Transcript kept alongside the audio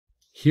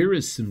Here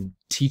is some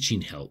teaching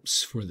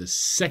helps for the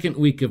second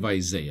week of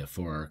Isaiah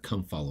for our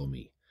Come Follow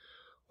Me.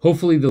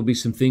 Hopefully there'll be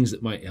some things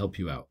that might help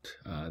you out.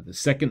 The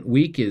second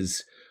week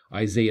is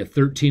Isaiah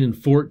 13 and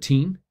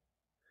 14,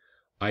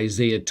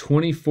 Isaiah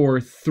 24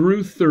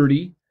 through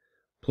 30,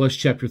 plus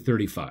chapter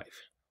 35.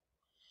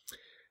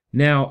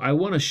 Now, I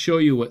want to show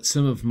you what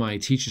some of my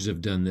teachers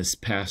have done this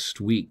past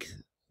week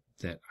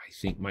that I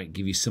think might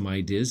give you some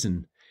ideas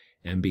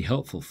and be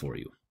helpful for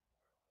you.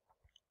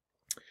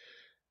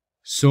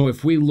 So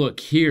if we look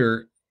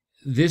here,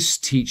 this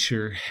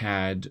teacher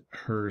had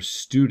her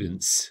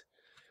students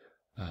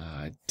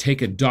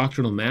take a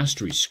doctrinal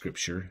mastery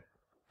scripture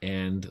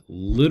and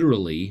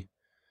literally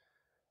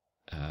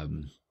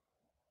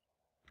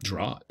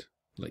draw it.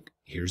 Like,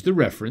 here's the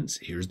reference,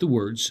 here's the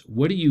words,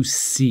 what do you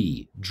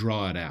see?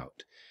 Draw it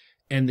out.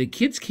 And the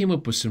kids came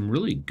up with some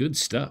really good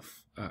stuff.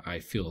 I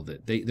feel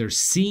that they're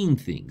seeing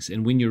things,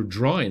 and when you're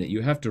drawing it,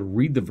 you have to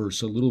read the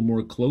verse a little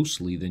more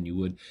closely than you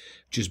would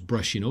just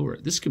brushing over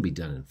it. This could be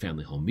done in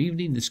family home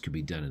evening, this could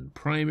be done in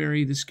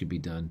primary, this could be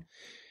done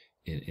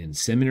in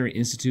seminary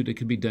institute, it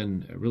could be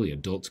done, really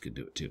adults could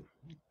do it too,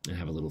 and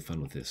have a little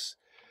fun with this.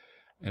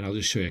 And I'll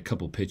just show you a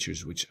couple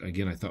pictures, which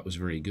again I thought was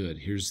very good.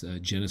 Here's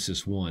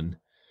Genesis 1.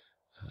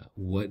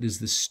 What does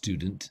the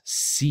student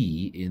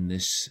see in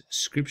this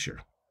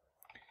scripture?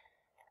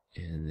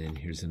 And then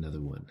here's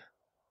another one.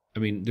 I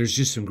mean, there's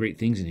just some great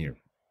things in here.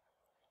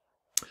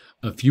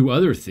 A few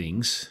other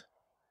things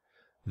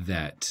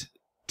that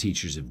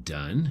teachers have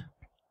done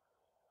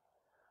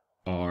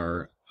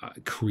are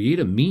create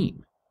a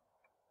meme.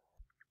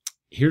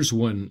 Here's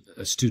one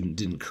a student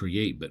didn't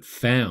create but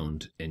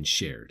found and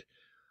shared.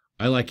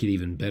 I like it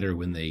even better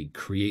when they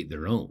create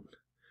their own.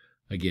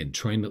 Again,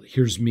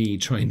 here's me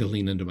trying to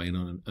lean under my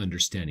own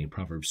understanding,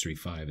 Proverbs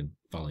 3:5, and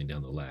falling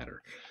down the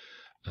ladder.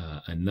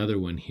 Another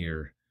one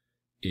here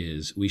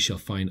is, we shall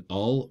find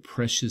all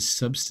precious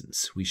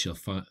substance. We shall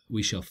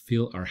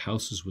fill our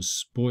houses with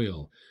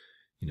spoil.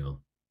 You know,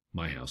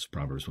 my house,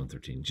 Proverbs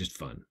 1:13, just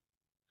fun.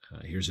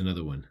 Here's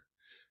another one.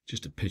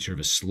 Just a picture of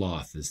a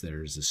sloth, as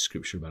there's a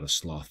scripture about a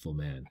slothful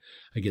man.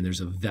 Again, there's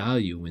a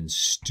value when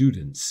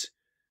students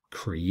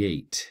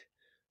create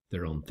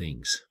their own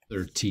things.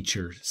 Their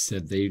teacher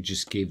said they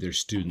just gave their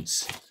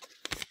students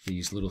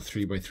these little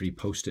 3x3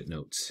 post-it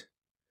notes.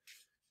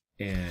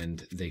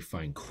 And they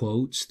find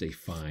quotes, they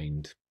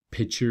find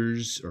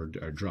pictures or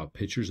draw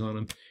pictures on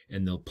them,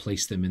 and they'll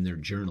place them in their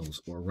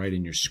journals or write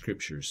in your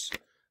scriptures.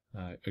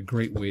 A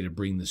great way to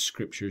bring the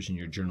scriptures in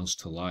your journals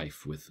to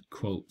life with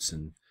quotes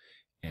and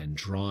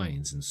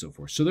drawings and so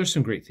forth. So there's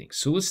some great things.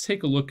 So let's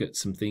take a look at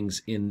some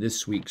things in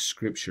this week's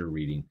scripture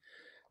reading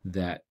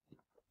that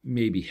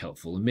may be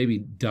helpful, and maybe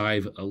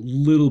dive a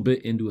little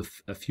bit into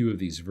a few of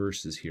these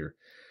verses here.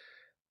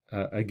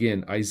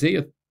 Again,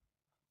 Isaiah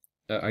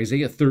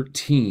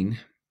 13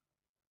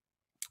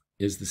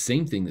 is the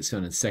same thing that's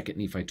found in 2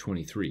 Nephi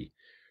 23.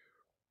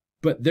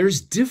 But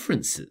there's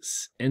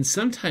differences, and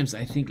sometimes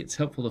I think it's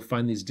helpful to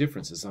find these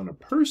differences. On a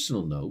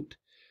personal note,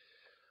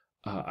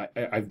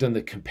 I've done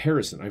the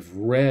comparison. I've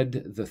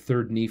read the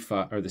 2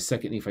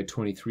 Nephi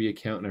 23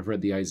 account, and I've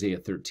read the Isaiah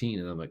 13,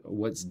 and I'm like,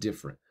 what's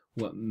different?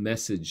 What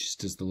message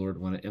does the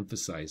Lord want to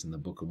emphasize in the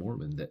Book of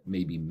Mormon that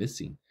may be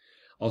missing?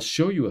 I'll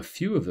show you a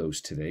few of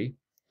those today,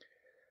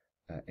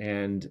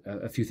 and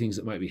a few things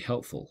that might be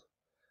helpful.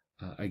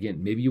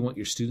 Again, maybe you want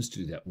your students to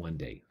do that one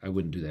day. I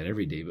wouldn't do that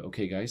every day, but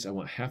okay, guys, I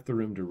want half the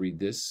room to read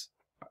this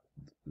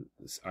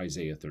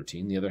Isaiah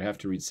 13, the other half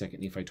to read 2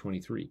 Nephi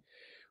 23.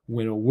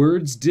 When a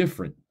word's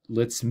different,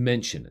 let's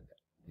mention it.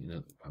 You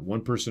know,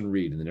 one person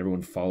read and then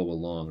everyone follow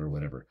along or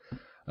whatever.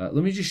 Let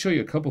me just show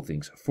you a couple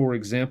things. For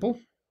example,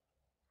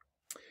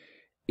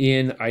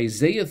 in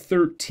Isaiah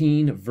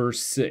 13,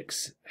 verse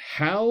 6,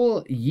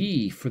 "Howl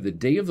ye, for the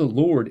day of the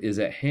Lord is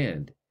at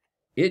hand.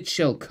 It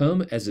shall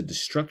come as a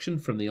destruction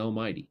from the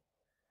Almighty."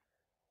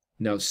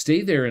 Now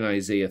stay there in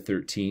Isaiah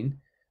 13,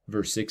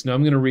 verse 6. Now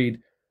I'm going to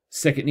read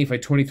 2 Nephi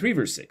 23,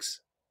 verse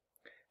 6.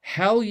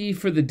 "Howl ye,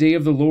 for the day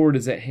of the Lord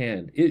is at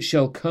hand. It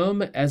shall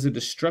come as a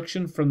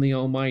destruction from the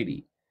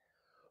Almighty."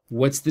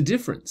 What's the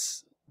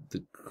difference?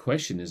 The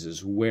question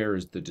is where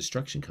is the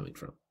destruction coming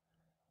from?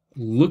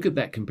 Look at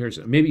that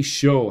comparison. Maybe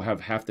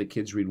have half the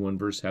kids read one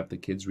verse, half the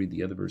kids read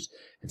the other verse,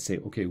 and say,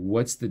 okay,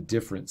 what's the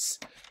difference?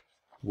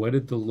 What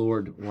did the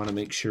Lord want to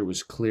make sure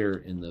was clear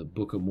in the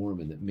Book of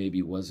Mormon that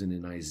maybe wasn't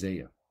in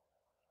Isaiah?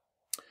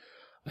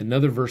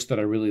 Another verse that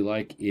I really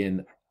like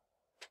in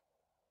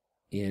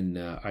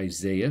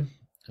Isaiah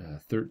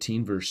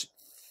 13, verse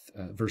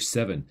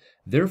 7,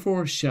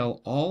 "Therefore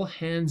shall all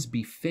hands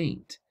be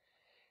faint,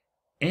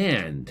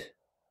 and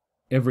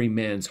every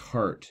man's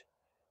heart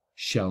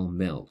shall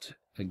melt."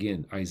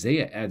 Again,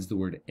 Isaiah adds the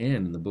word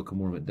 "and," and the Book of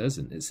Mormon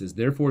doesn't. It says,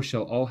 "Therefore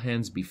shall all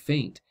hands be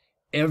faint,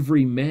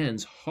 every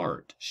man's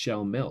heart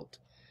shall melt."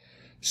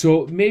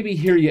 So maybe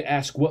here you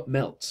ask, what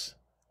melts?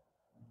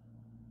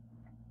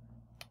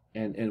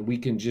 And we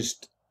can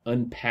just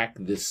unpack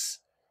this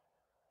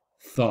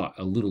thought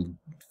a little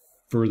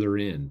further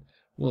in.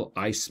 Well,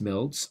 ice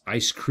melts,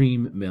 ice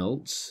cream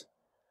melts.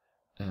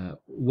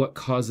 What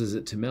causes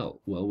it to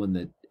melt? Well, when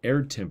the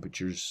air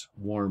temperature's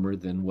warmer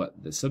than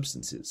what the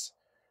substance is.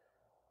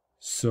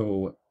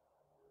 So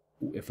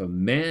if a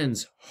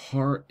man's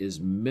heart is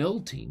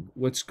melting,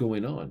 what's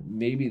going on?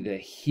 Maybe the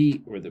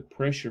heat or the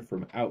pressure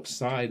from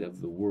outside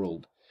of the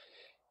world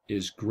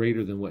is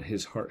greater than what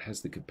his heart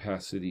has the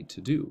capacity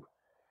to do.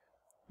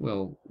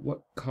 Well,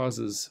 what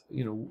causes,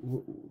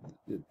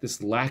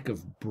 this lack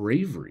of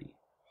bravery?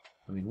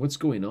 I mean, what's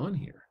going on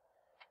here?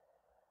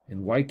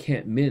 And why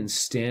can't men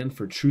stand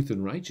for truth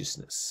and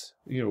righteousness?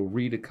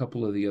 Read a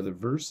couple of the other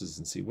verses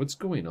and see what's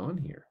going on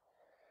here.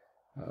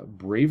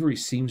 Bravery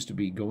seems to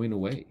be going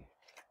away.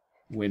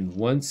 When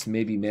once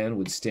maybe man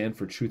would stand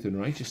for truth and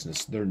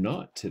righteousness, they're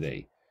not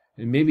today.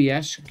 And maybe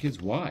ask your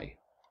kids why.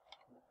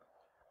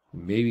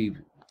 Maybe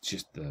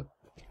just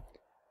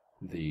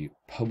the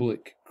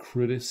public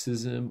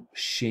criticism,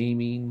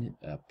 shaming,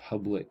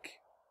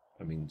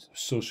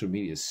 social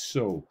media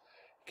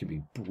can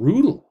be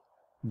brutal,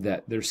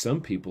 that there's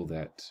some people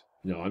that,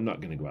 no, I'm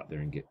not going to go out there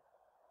and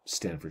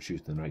stand for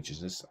truth and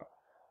righteousness.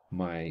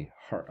 My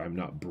heart, I'm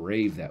not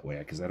brave that way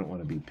because I don't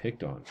want to be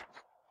picked on.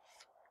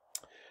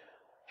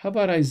 How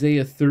about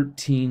Isaiah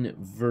 13,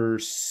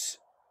 verse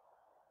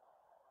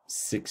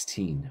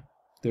 16?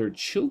 Their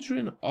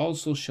children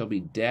also shall be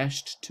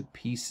dashed to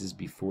pieces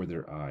before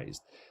their eyes.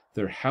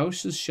 Their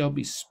houses shall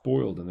be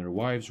spoiled and their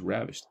wives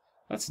ravished.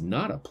 That's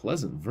not a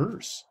pleasant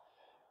verse.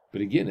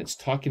 But again, it's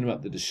talking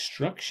about the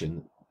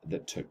destruction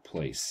that took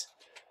place.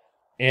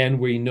 And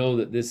we know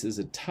that this is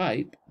a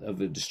type of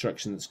the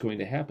destruction that's going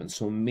to happen.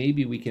 So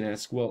maybe we can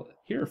ask, well,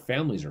 here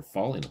families are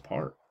falling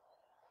apart.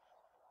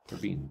 They're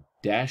being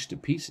dashed to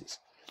pieces.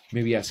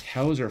 Maybe ask,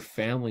 how is our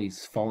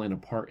families falling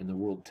apart in the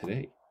world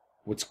today?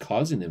 What's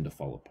causing them to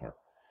fall apart?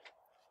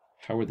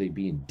 How are they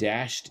being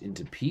dashed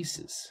into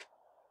pieces?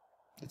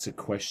 That's a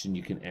question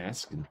you can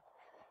ask and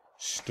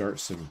start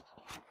some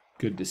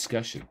good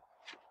discussion.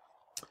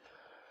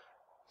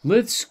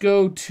 Let's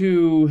go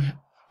to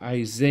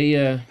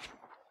Isaiah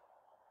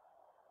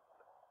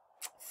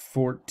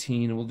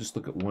 14, and we'll just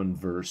look at one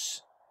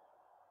verse.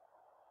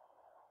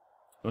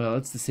 Well,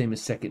 it's the same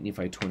as 2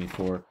 Nephi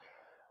 24.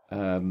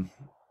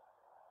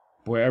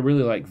 Boy, I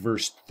really like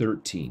verse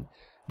 13.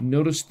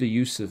 Notice the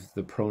use of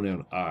the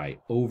pronoun I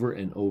over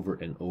and over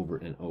and over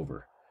and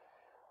over.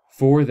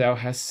 For thou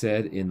hast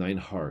said in thine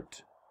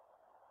heart,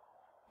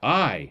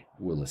 I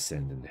will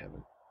ascend into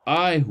heaven.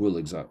 I will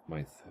exalt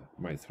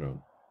my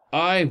throne.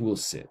 I will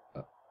sit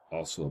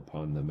also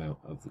upon the mount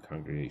of the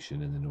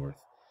congregation in the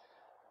north.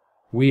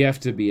 We have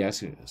to be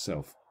asking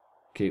ourselves,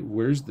 okay,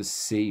 where's the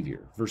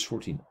Savior? Verse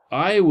 14,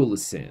 I will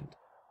ascend.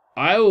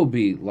 I will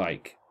be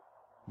like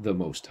the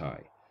Most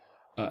High.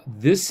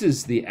 This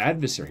is the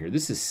adversary here.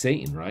 This is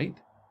Satan, right?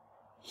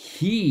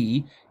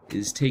 He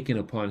is taking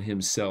upon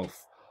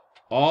himself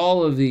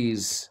all of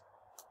these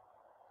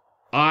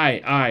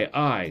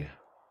I,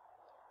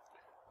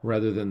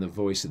 rather than the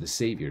voice of the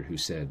Savior who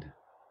said,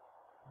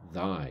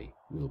 thy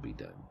will be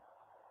done.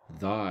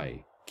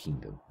 Thy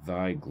kingdom,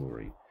 thy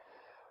glory.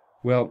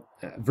 Well,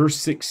 verse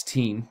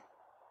 16,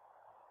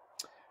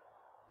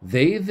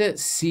 they that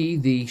see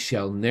thee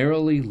shall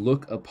narrowly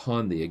look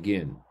upon thee.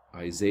 Again,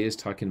 Isaiah is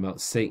talking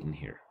about Satan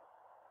here.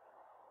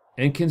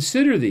 And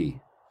consider thee,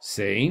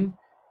 saying,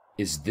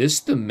 is this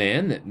the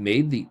man that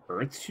made the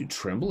earth to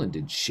tremble and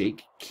did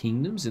shake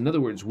kingdoms? In other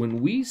words, when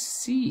we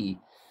see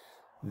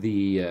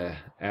the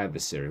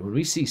adversary, when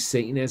we see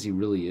Satan as he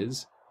really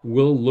is,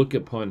 we'll look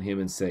upon him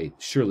and say,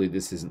 surely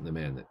this isn't the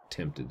man that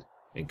tempted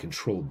and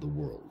controlled the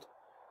world.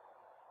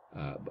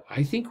 But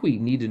I think we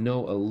need to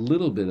know a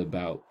little bit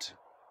about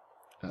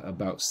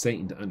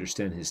Satan to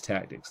understand his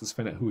tactics. Let's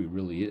find out who he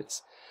really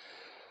is.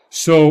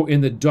 So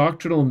in the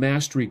Doctrinal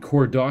Mastery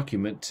Core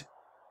document,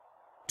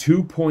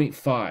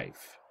 2.5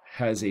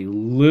 has a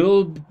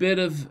little bit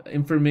of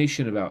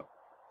information about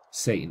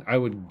Satan. I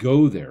would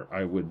go there.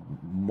 I would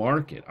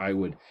mark it. I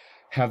would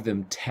have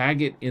them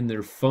tag it in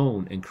their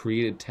phone and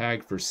create a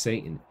tag for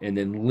Satan and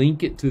then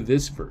link it to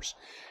this verse.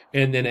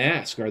 And then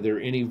ask, are there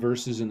any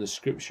verses in the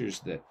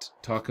scriptures that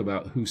talk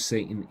about who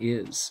Satan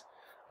is?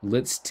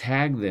 Let's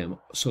tag them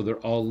so they're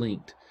all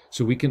linked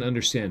so we can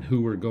understand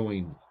who we're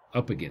going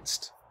up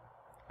against.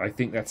 I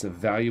think that's a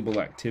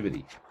valuable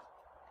activity.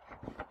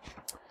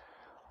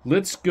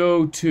 Let's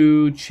go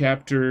to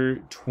chapter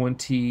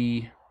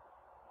 20.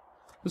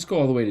 Let's go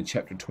all the way to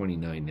chapter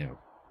 29 now.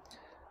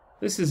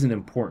 This is an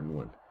important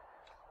one.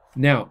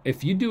 Now,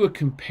 if you do a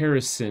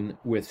comparison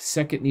with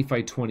 2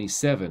 Nephi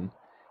 27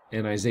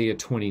 and Isaiah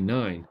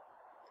 29,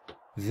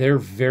 they're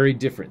very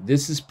different.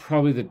 This is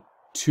probably the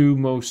two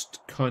most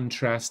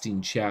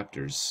contrasting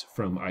chapters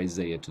from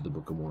Isaiah to the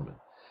Book of Mormon.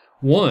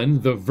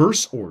 One, the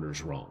verse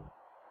order's wrong.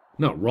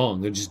 Not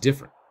wrong, they're just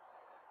different.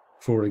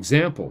 For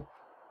example,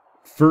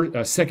 2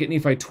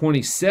 Nephi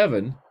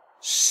 27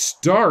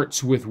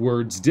 starts with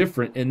words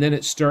different, and then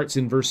it starts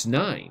in verse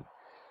 9.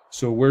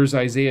 So where's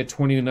Isaiah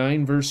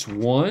 29, verse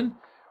 1?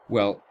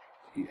 Well,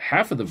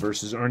 half of the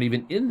verses aren't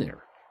even in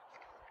there.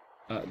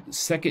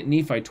 2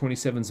 Nephi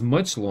 27 is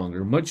much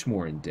longer, much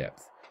more in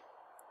depth.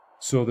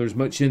 So there's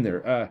much in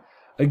there.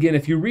 Again,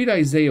 if you read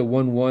Isaiah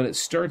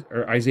 1:1,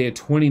 or Isaiah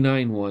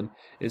 29:1,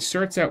 it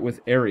starts out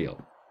with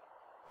Ariel.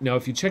 Now,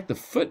 if you check the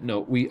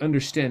footnote, we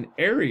understand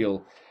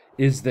Ariel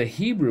is the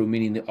Hebrew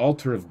meaning the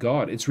altar of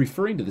God. It's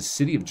referring to the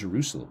city of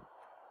Jerusalem.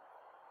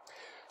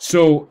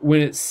 So when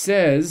it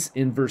says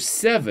in verse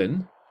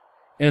 7,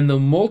 and the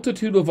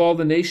multitude of all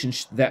the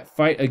nations that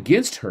fight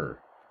against her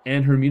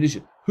and her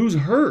munition. Who's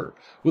her?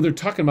 Well, they're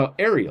talking about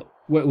Ariel.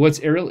 What's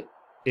Ariel?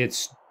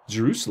 It's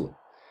Jerusalem.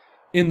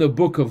 In the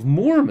Book of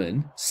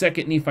Mormon, 2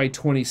 Nephi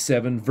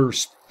 27,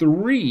 verse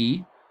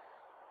 3,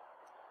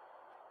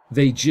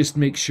 they just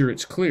make sure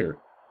it's clear.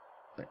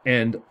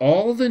 And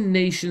all the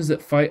nations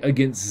that fight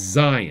against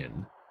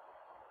Zion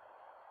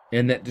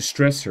and that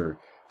distress her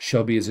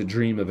shall be as a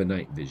dream of a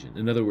night vision.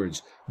 In other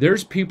words,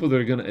 there's people that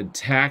are going to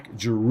attack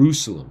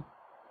Jerusalem,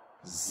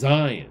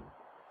 Zion,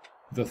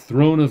 the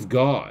throne of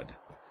God.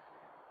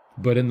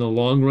 But in the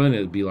long run,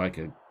 it'll be like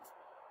a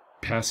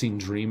passing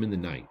dream in the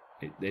night.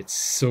 It's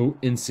so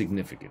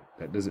insignificant.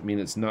 That doesn't mean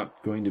it's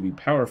not going to be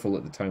powerful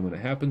at the time when it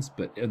happens,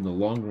 but in the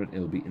long run,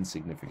 it'll be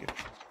insignificant.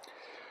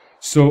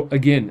 So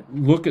again,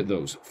 look at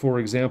those. For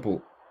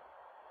example,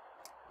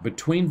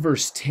 between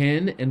verse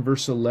 10 and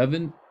verse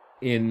 11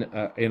 in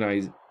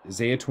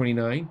Isaiah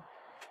 29,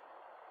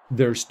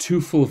 there's 2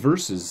 full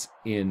verses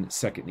in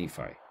 2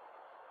 Nephi.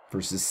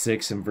 Verses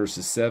 6 and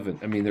verses 7.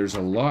 I mean, there's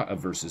a lot of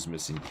verses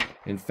missing.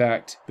 In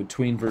fact,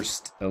 between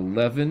verse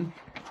 11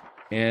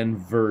 and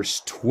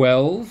verse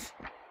 12,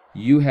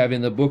 you have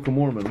in the Book of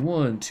Mormon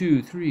 1,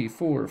 2, 3,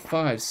 4,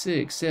 5,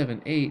 6,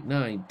 7, 8,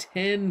 9,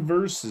 10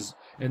 verses,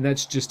 and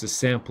that's just a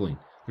sampling.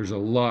 There's a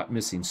lot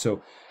missing.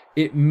 So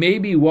it may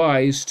be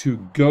wise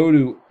to go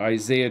to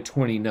Isaiah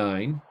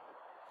 29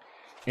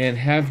 and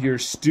have your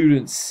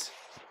students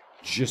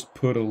just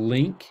put a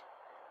link.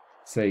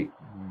 Say,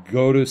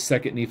 go to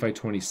 2 Nephi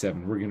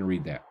 27. We're going to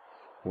read that.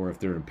 Or if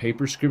they're in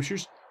paper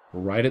scriptures,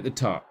 right at the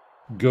top,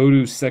 go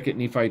to 2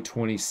 Nephi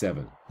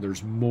 27.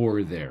 There's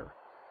more there.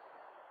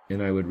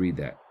 And I would read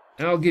that.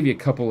 And I'll give you a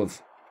couple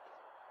of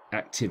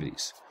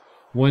activities.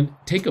 One,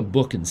 take a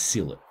book and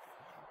seal it.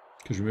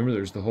 Because remember,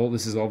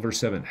 this is all verse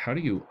 7. How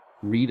do you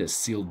read a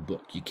sealed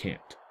book? You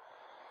can't.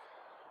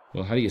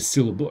 Well, how do you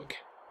seal a book?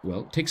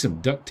 Well, take some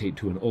duct tape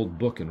to an old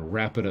book and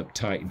wrap it up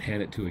tight and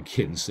hand it to a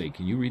kid and say,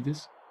 can you read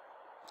this?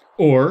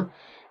 Or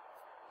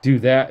do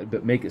that,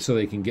 but make it so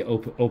they can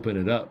open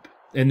it up,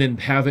 and then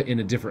have it in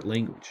a different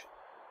language.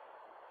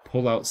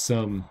 Pull out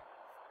some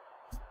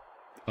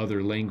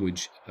other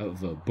language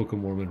of a Book of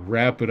Mormon,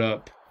 wrap it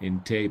up in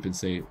tape, and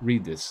say,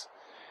 read this.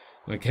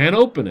 I can't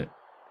open it.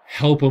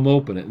 Help them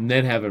open it, and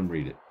then have them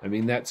read it. I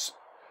mean, that's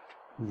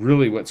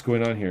really what's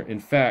going on here. In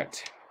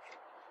fact,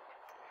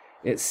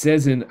 it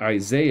says in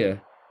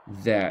Isaiah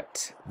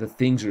that the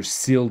things are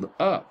sealed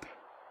up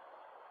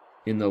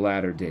in the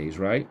latter days,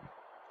 right?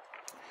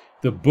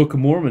 The Book of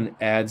Mormon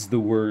adds the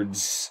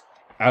words,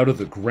 out of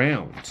the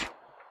ground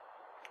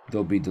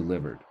they'll be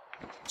delivered.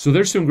 So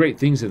there's some great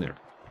things in there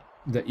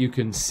that you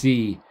can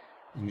see,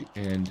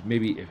 and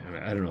maybe,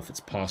 I don't know if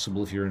it's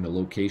possible if you're in a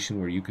location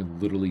where you can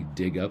literally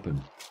dig up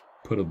and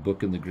put a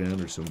book in the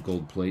ground or some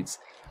gold plates.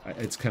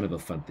 It's kind of a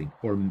fun thing.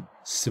 Or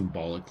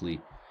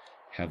symbolically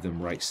have them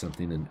write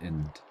something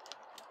and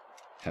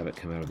have it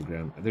come out of the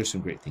ground. There's some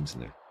great things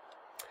in there.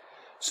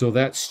 So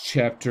that's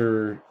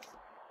chapter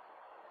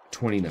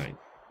 29.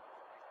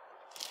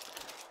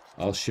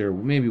 I'll share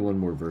maybe one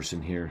more verse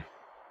in here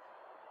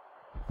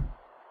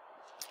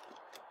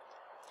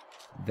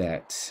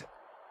that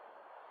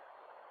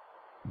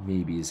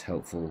maybe is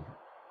helpful.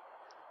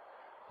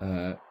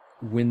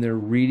 When they're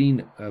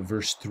reading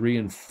verse 3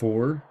 and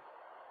 4,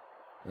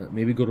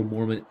 maybe go to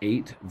Mormon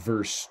 8,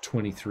 verse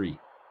 23.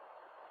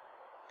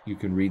 You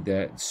can read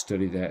that,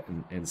 study that,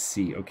 and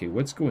see, okay,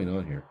 what's going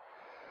on here?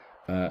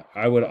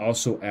 I would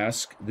also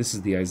ask, this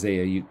is the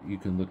Isaiah, you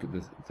can look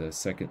at the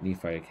second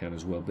Nephi account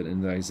as well, but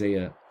in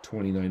Isaiah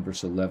 29,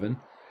 verse 11,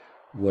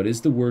 what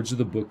is the words of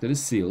the book that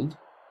is sealed?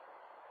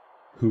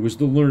 Who is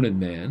the learned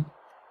man?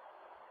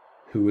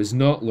 Who is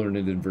not learned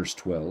in verse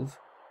 12?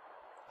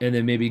 And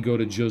then maybe go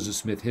to Joseph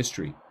Smith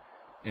history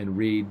and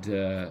read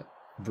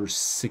verse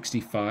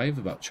 65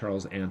 about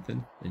Charles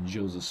Anthon and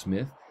Joseph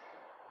Smith.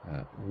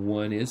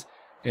 One is...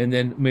 And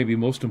then maybe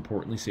most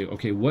importantly say,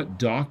 okay, what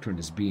doctrine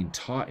is being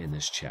taught in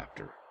this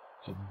chapter?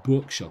 A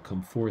book shall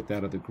come forth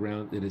out of the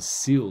ground that is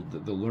sealed,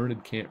 that the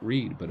learned can't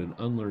read, but an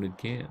unlearned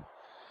can.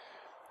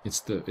 It's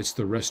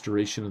the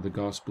restoration of the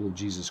gospel of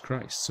Jesus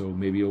Christ. So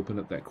maybe open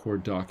up that core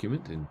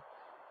document and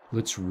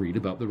let's read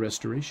about the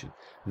restoration.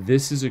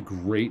 This is a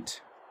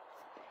great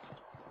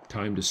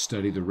time to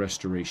study the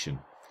restoration.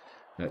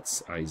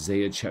 That's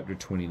Isaiah chapter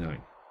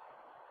 29.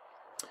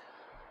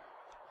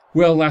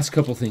 Well, last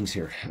couple things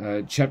here.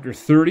 Chapter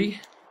 30,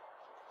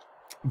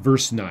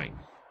 verse 9.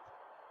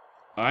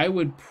 I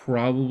would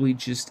probably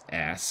just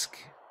ask,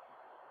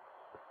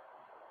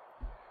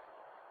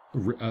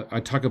 I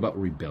talk about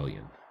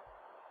rebellion.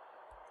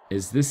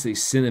 Is this a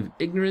sin of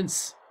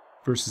ignorance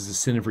versus a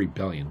sin of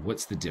rebellion?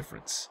 What's the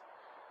difference?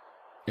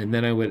 And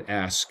then I would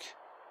ask,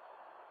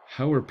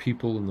 How are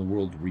people in the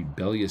world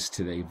rebellious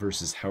today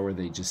versus how are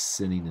they just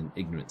sinning in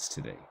ignorance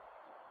today?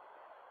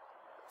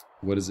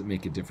 What does it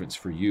make a difference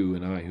for you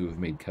and I who have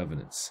made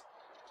covenants?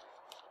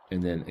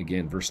 And then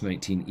again, verse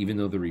 19, even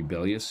though they're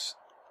rebellious,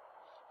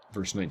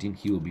 verse 19,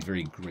 he will be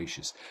very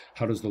gracious.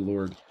 How does the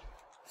Lord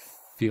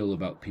feel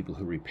about people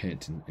who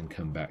repent and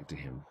come back to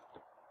him?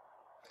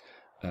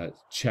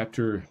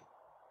 Chapter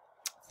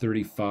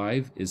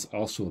 35 is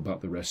also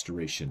about the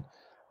restoration.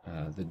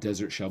 The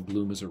desert shall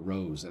bloom as a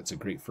rose. That's a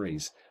great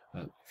phrase.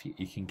 If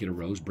you can get a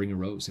rose, bring a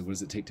rose. And what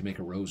does it take to make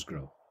a rose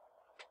grow?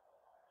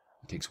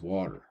 It takes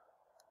water.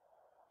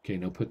 Okay,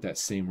 now put that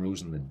same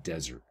rose in the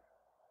desert.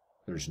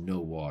 There's no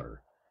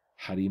water.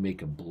 How do you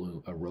make a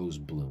rose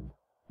bloom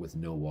with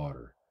no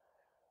water?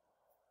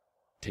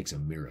 It takes a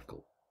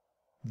miracle.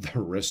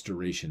 The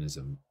restoration is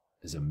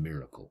a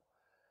miracle.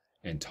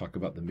 And talk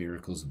about the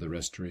miracles of the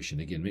restoration.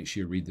 Again, make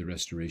sure you read the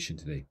restoration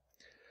today.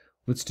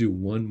 Let's do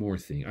one more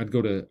thing. I'd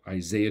go to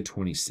Isaiah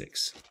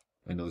 26.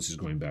 I know this is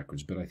going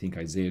backwards, but I think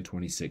Isaiah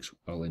 26,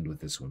 I'll end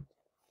with this one.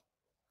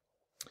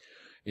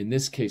 In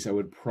this case, I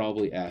would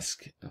probably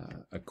ask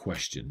a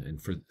question.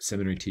 And for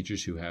seminary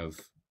teachers who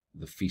have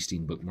the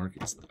feasting bookmark,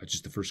 it's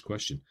just the first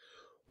question.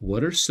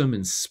 What are some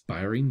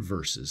inspiring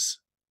verses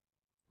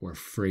or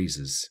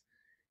phrases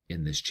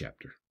in this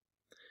chapter?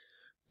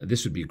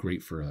 This would be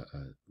great for a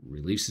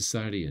Relief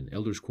Society, an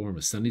Elders Quorum,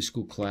 a Sunday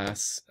school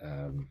class,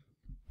 a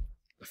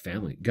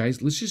family.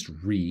 Guys, let's just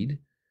read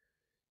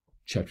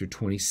chapter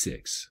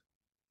 26.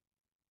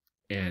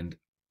 And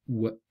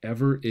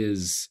whatever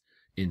is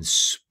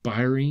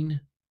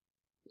inspiring,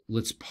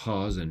 let's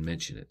pause and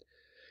mention it.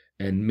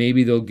 And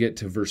maybe they'll get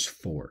to verse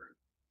 4.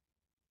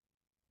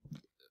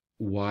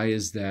 Why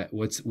is that?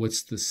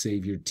 What's the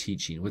Savior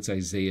teaching? What's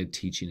Isaiah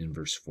teaching in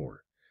verse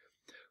 4?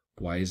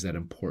 Why is that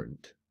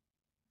important?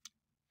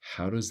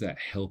 How does that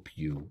help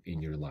you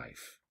in your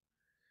life?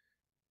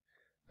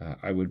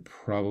 I would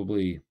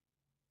probably,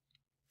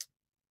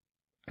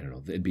 I don't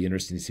know, it'd be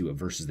interesting to see what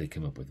verses they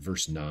come up with.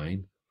 Verse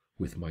 9,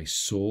 with my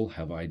soul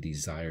have I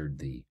desired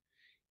thee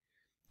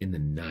in the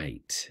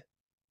night.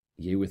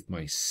 Yea, with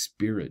my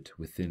spirit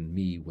within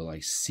me will I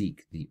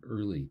seek thee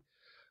early.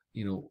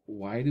 You know,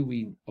 why do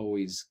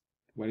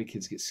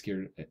kids get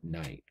scared at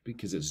night?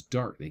 Because it's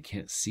dark. They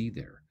can't see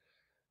there.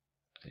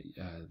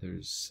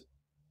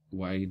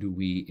 Why do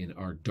we, in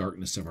our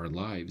darkness of our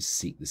lives,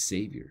 seek the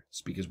Savior?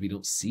 It's because we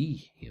don't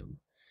see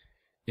him.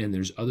 And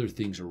there's other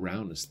things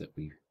around us that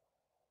we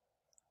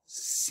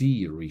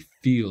see or we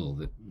feel,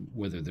 that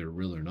whether they're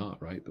real or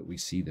not, right? But we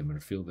see them or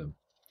feel them.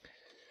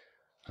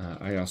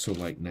 I also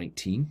like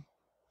 19.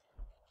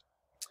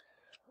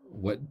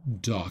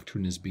 What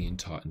doctrine is being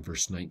taught in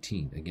verse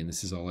 19? Again,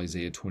 this is all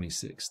Isaiah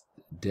 26.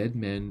 Dead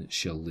men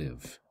shall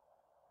live.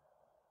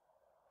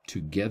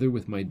 Together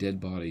with my dead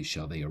body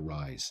shall they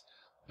arise.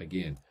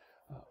 Again,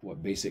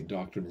 what basic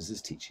doctrine is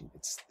this teaching?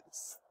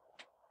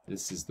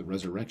 This is the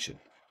resurrection.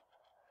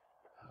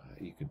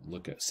 You could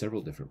look at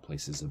several different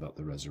places about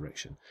the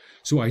resurrection.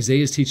 So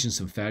Isaiah is teaching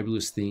some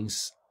fabulous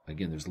things.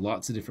 Again, there's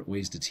lots of different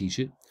ways to teach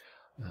it.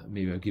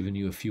 Maybe I've given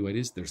you a few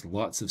ideas. There's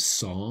lots of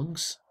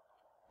songs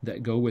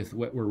that go with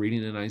what we're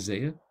reading in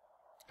Isaiah,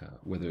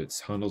 whether it's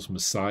Handel's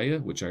Messiah,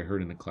 which I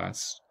heard in a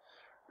class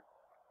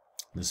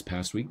this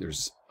past week.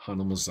 There's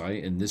Handel Messiah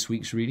in this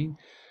week's reading.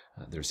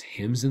 There's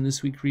hymns in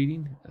this week's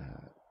reading.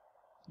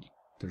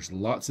 There's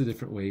lots of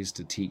different ways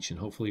to teach, and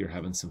hopefully you're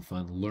having some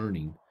fun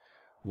learning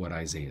what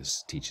Isaiah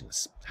is teaching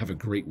us. Have a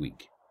great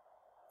week.